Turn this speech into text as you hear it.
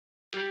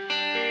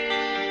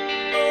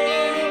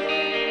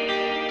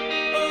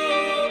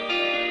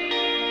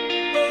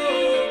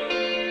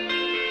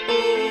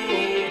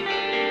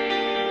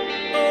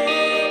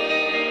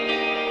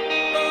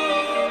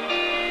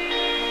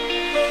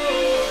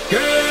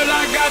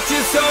got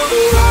you so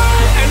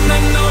high, and I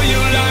know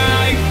you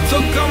like. So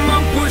come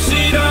on, push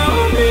it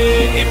on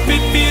me. If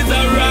it feels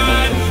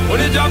alright,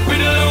 wanna drop it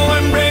low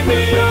and bring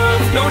me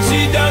up. No,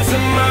 she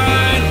doesn't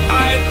mind.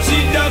 She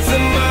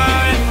doesn't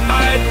mind.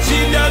 She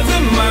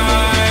doesn't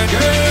mind.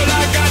 Girl,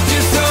 I got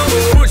you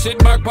so. Push it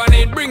back on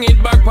it, bring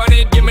it back on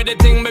it. Give me the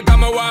thing,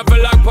 become a waffle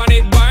lock on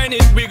it. Wine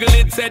it, wiggle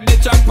it, set the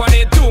track on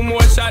it. 2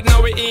 more shots,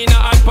 now we in a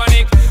hot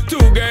panic. 2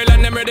 girl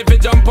and I'm ready for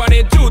jump on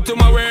it. True to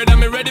my word,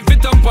 I'm ready for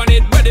thump on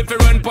it. Ready for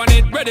run on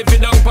it, ready for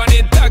dunk on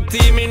it. Tag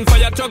team in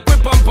fire truck, we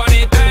pump on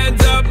it.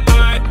 Hands up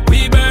high,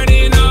 we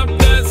burning up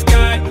the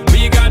sky.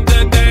 We got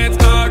the dance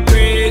all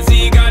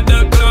crazy, got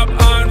the club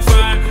on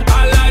fire.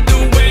 I like the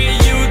way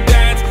you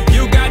dance,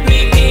 you got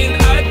me in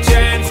a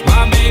trance.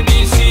 My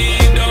baby, she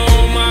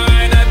don't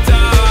mind at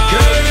all.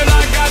 Girl,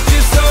 I got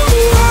you so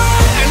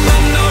high, and I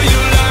know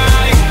you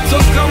like. So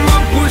come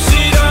on, push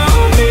it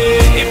on me.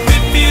 If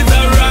it feels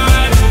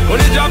alright,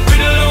 wanna drop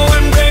it low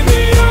and bring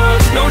me up.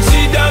 No,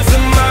 she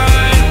doesn't mind.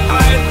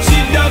 She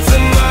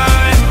doesn't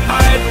mind.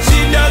 She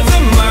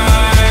doesn't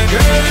mind.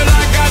 Girl,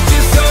 I got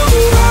you so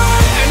high,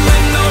 and I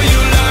know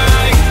you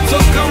like. So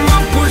come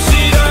on, push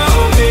it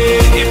on me.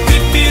 If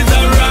it feels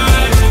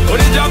alright,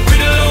 wanna drop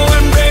it low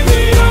and bring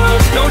me up.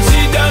 No,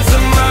 she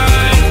doesn't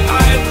mind.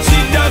 She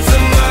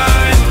doesn't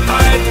mind.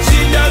 She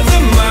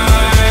doesn't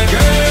mind.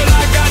 Girl,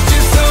 I got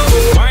you so.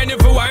 Wine it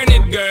for wine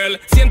it, girl.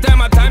 Same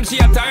time I time, she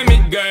a time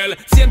it, girl.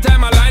 Same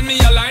time I line me,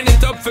 I line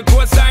it up for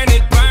co-sign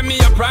it. Prime me,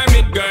 I prime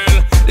it, girl.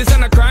 This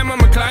ain't a crime, I'm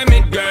a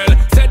climate, girl.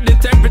 Set the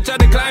temperature,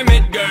 the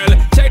climate, girl.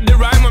 Check the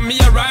rhyme on me,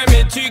 I rhyme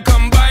it. She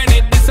combine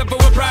it, this up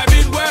our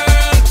private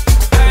world.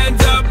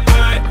 Hands up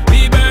high,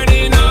 we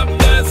burning up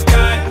the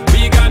sky.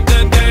 We got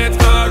the dance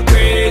all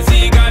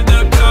crazy, got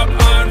the club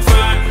on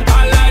fire.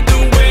 I like the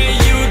way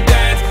you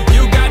dance,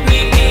 you got me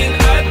in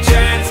a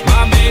trance.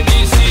 My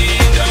baby, she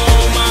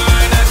don't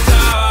mind at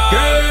all.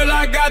 Girl,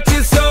 I got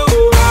you so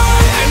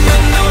high, and I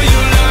know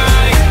you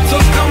like. So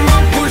come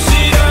on, push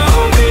it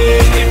on me.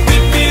 If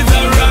it feels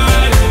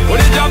alright,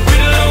 wanna drop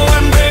it low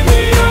and bring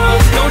me up.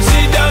 No,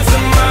 she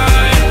doesn't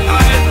mind.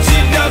 She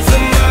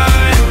doesn't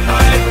mind.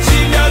 She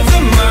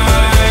doesn't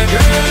mind.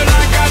 Girl,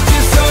 I got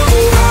you so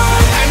high,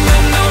 and I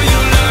know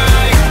you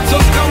like. So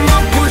come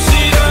on, push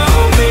it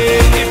on me.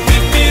 If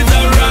it feels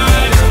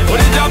alright,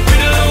 wanna drop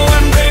it low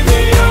and bring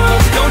me up.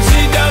 No,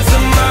 she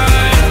doesn't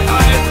mind.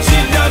 She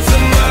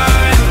doesn't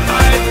mind.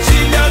 She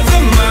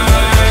doesn't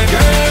mind.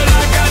 Girl,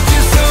 I got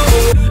you so.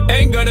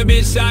 Ain't gonna be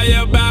shy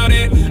about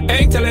it.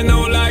 Ain't telling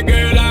no lie,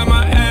 girl, I'm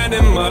a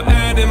animal,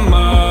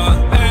 animal,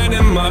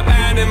 animal,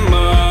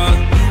 animal.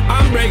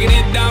 I'm breaking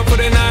it down for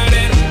the night,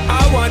 and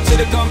I want you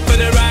to come for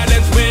the ride.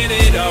 Let's win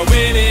it all,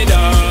 win it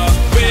all,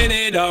 win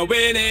it all,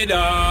 win it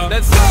all.